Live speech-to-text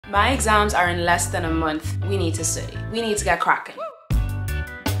My exams are in less than a month. We need to study. We need to get cracking.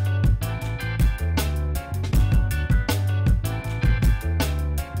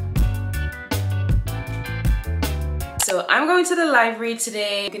 So I'm going to the library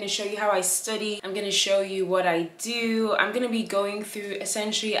today. I'm going to show you how I study. I'm going to show you what I do. I'm going to be going through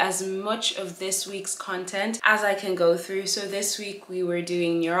essentially as much of this week's content as I can go through. So this week we were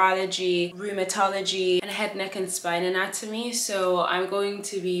doing neurology, rheumatology, and head, neck, and spine anatomy. So I'm going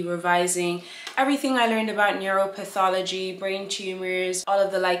to be revising everything I learned about neuropathology, brain tumors, all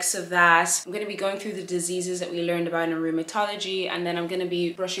of the likes of that. I'm going to be going through the diseases that we learned about in rheumatology, and then I'm going to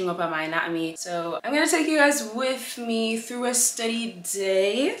be brushing up on my anatomy. So I'm going to take you guys with me through a study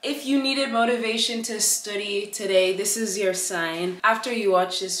day. If you needed motivation to study today, this is your sign. After you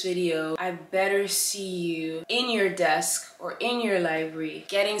watch this video, I better see you in your desk or in your library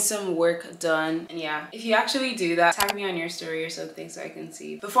getting some work done. And yeah, if you actually do that, tag me on your story or something so I can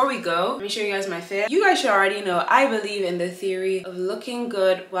see. Before we go, let me show you guys my fit. You guys should already know I believe in the theory of looking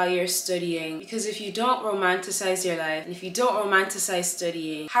good while you're studying, because if you don't romanticize your life and if you don't romanticize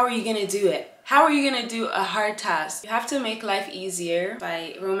studying, how are you gonna do it? How are you gonna do a hard task? You have to make life easier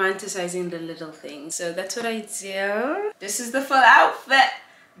by romanticizing the little things. So that's what I do. This is the full outfit.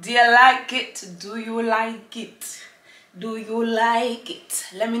 Do you like it? Do you like it? Do you like it?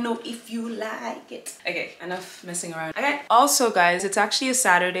 Let me know if you like it. Okay, enough messing around. Okay, also guys, it's actually a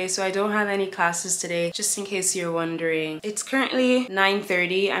Saturday, so I don't have any classes today, just in case you're wondering. It's currently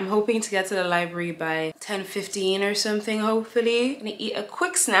 9:30. I'm hoping to get to the library by 10:15 or something, hopefully. I'm gonna eat a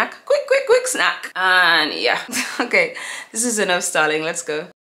quick snack, quick snack. And yeah, okay, this is enough stalling, let's go.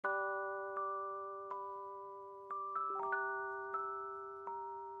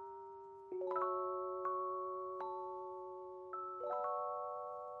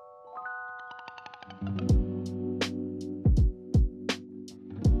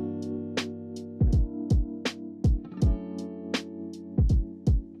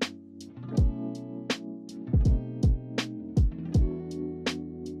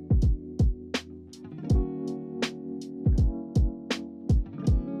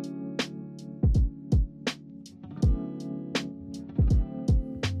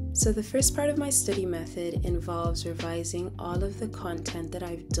 So the first part of my study method involves revising all of the content that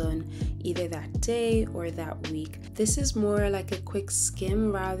I've done either that day or that week. This is more like a quick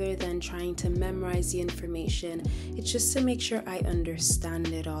skim rather than trying to memorize the information. It's just to make sure I understand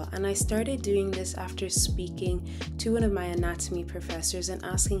it all. And I started doing this after speaking to one of my anatomy professors and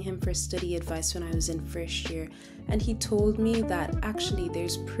asking him for study advice when I was in first year. And he told me that actually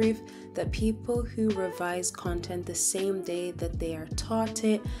there's proof that people who revise content the same day that they are taught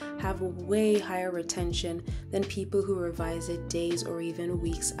it have a way higher retention than people who revise it days or even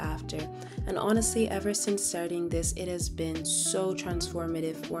weeks after. And honestly, ever since starting this, it has been so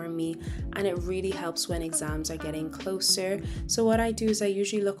transformative for me, and it really helps when exams are getting closer. So what I do is I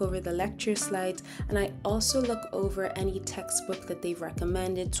usually look over the lecture slides, and I also look over any textbook that they've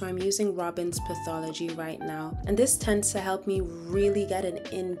recommended. So I'm using Robbins Pathology right now, and this tends to help me really get an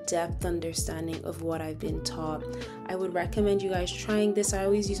in-depth understanding of what I've been taught. I would recommend you guys trying this. I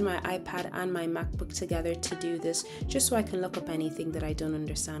always use my iPad and my MacBook together to do this, just so I can look up anything that I don't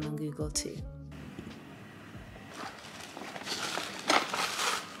understand on Google too.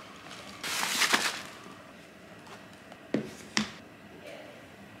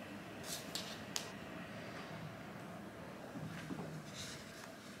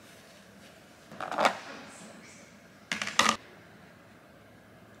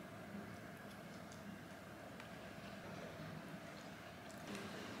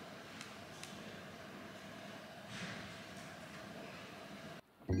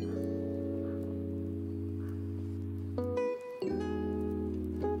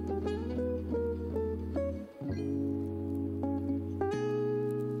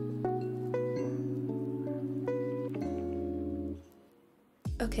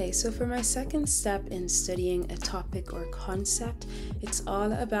 Okay, so for my second step in studying a topic or concept, it's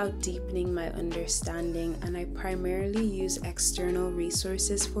all about deepening my understanding, and I primarily use external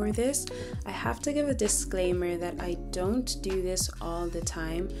resources for this. I have to give a disclaimer that I don't do this all the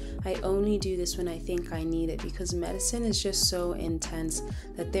time. I only do this when I think I need it, because medicine is just so intense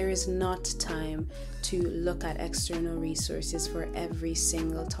that there is not time to look at external resources for every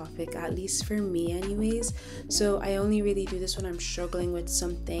single topic, at least for me anyways. So I only really do this when I'm struggling with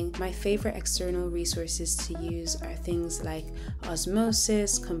something something, my favorite external resources to use are things like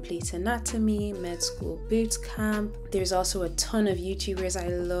Osmosis, Complete Anatomy, Med School Boot Camp. There's also a ton of YouTubers I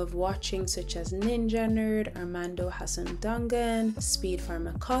love watching, such as Ninja Nerd, Armando Hassan Dungan, Speed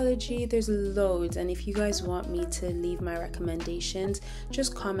Pharmacology. There's loads, and if you guys want me to leave my recommendations,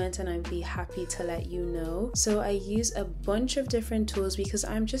 just comment and I'd be happy to let you know. So I use a bunch of different tools because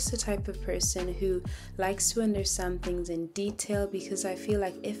I'm just the type of person who likes to understand things in detail, because I feel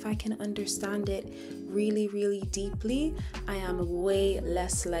like if I can understand it really deeply, I am way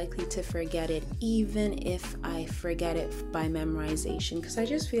less likely to forget it, even if I forget it by memorization. Because I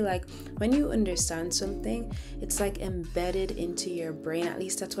just feel like when you understand something, it's like embedded into your brain. At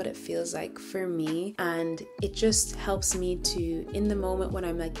least that's what it feels like for me, and it just helps me to, in the moment when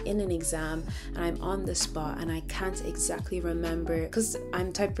I'm like in an exam and I'm on the spot and I can't exactly remember, because I'm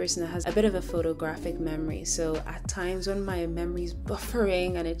the type of person that has a bit of a photographic memory, so at times when my memory's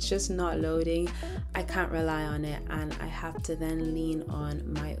buffering and it's just not loading, I can't rely on it, and I have to then lean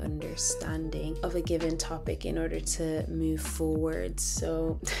on my understanding of a given topic in order to move forward.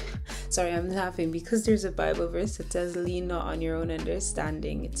 So sorry, I'm laughing because there's a Bible verse that says lean not on your own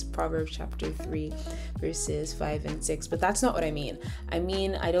understanding. It's Proverbs chapter 3 verses 5 and 6, but that's not what I mean. I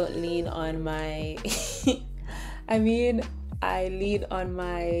mean, I don't lean on my I lean on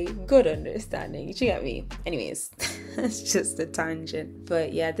my good understanding. You get me? Anyways, it's just a tangent.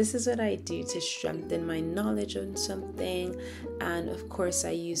 But yeah, this is what I do to strengthen my knowledge on something. And of course,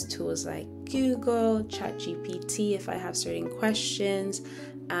 I use tools like Google, ChatGPT if I have certain questions.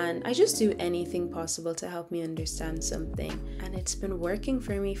 And I just do anything possible to help me understand something. And it's been working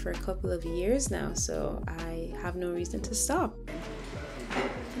for me for a couple of years now, so I have no reason to stop. We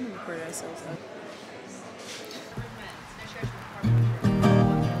can record ourselves up.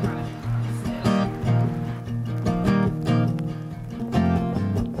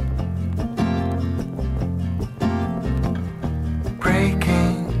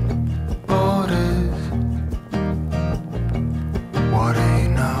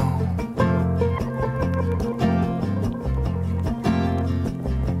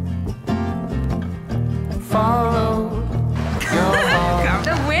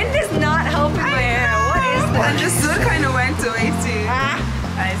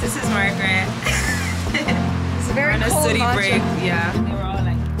 This is Margaret. It's a very on a cold study matcha. break. Yeah. They were all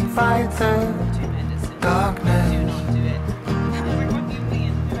like, fight the darkness. do not do it. What do you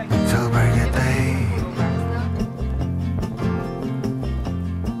mean? Till break of day.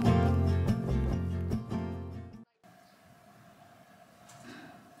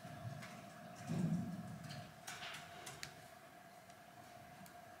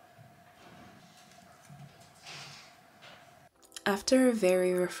 After a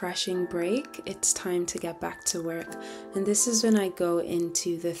very refreshing break, it's time to get back to work. And this is when I go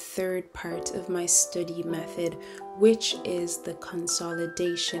into the third part of my study method, which is the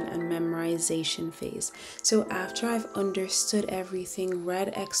consolidation and memorization phase. So after I've understood everything,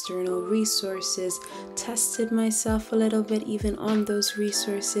 read external resources, tested myself a little bit even on those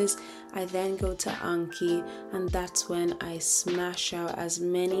resources, I then go to Anki, and that's when I smash out as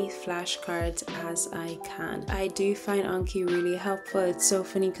many flashcards as I can. I do find Anki really helpful. It's so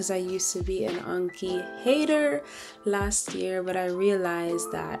funny because I used to be an Anki hater last year, but I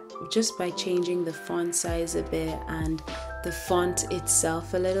realized that just by changing the font size a bit and the font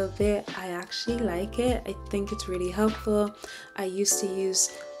itself a little bit, I actually like it. I think it's really helpful. I used to use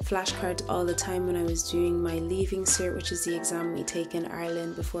flashcards all the time when I was doing my leaving cert, which is the exam we take in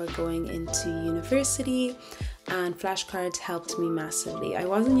Ireland before going into university, and flashcards helped me massively. I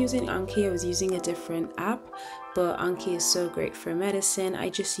wasn't using Anki, I was using a different app, but Anki is so great for medicine. I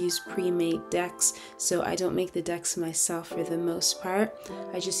just use pre-made decks, so I don't make the decks myself for the most part.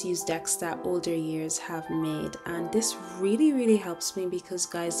 I just use decks that older years have made, and this really helps me because,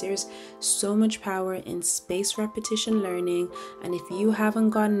 guys, there's so much power in spaced repetition learning, and if you haven't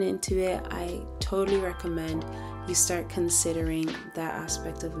gotten into it, I totally recommend you start considering that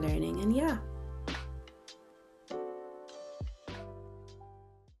aspect of learning. And yeah.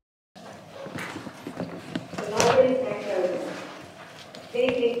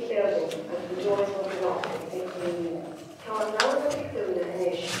 Gatekept building and the doors will be locked in 15 minutes. Tá now the Vicuna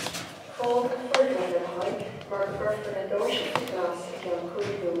inis. Fall further hike, mark first for the door shut the glass again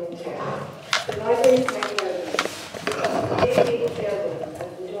curriculum in town. The library is taken over. Gatekept building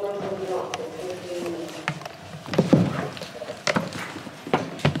and the doors will be locked in 15 minutes.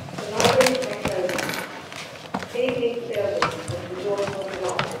 The library is taken over. Gatekept building and the doors will be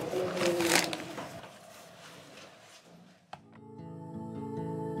locked in 15 minutes.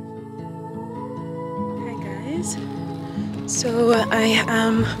 So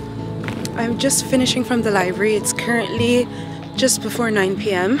I'm just finishing from the library. It's currently just before 9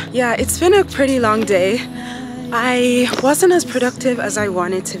 p.m. Yeah, it's been a pretty long day. I wasn't as productive as I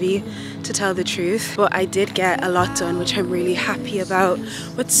wanted to be, to tell the truth, but I did get a lot done, which I'm really happy about.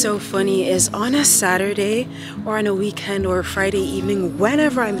 What's so funny is on a Saturday or on a weekend or a Friday evening,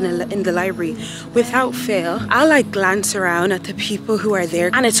 whenever I'm in the library, without fail, I'll like glance around at the people who are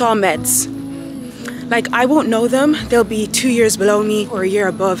there and it's all meds. Like, I won't know them. They'll be 2 years below me or a year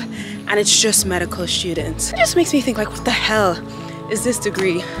above, and it's just medical students. It just makes me think, like, what the hell is this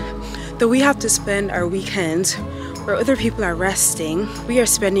degree? That we have to spend our weekends where other people are resting, we are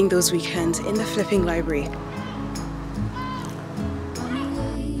spending those weekends in the flipping library.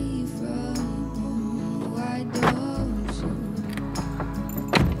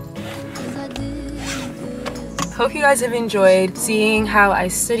 Hope you guys have enjoyed seeing how I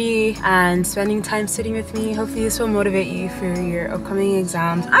study and spending time studying with me. Hopefully this will motivate you for your upcoming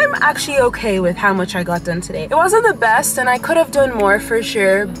exams. I'm actually okay with how much I got done today. It wasn't the best and I could have done more for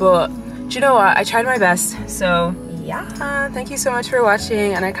sure, but do you know what? I tried my best. So yeah, thank you so much for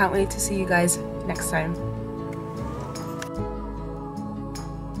watching and I can't wait to see you guys next time.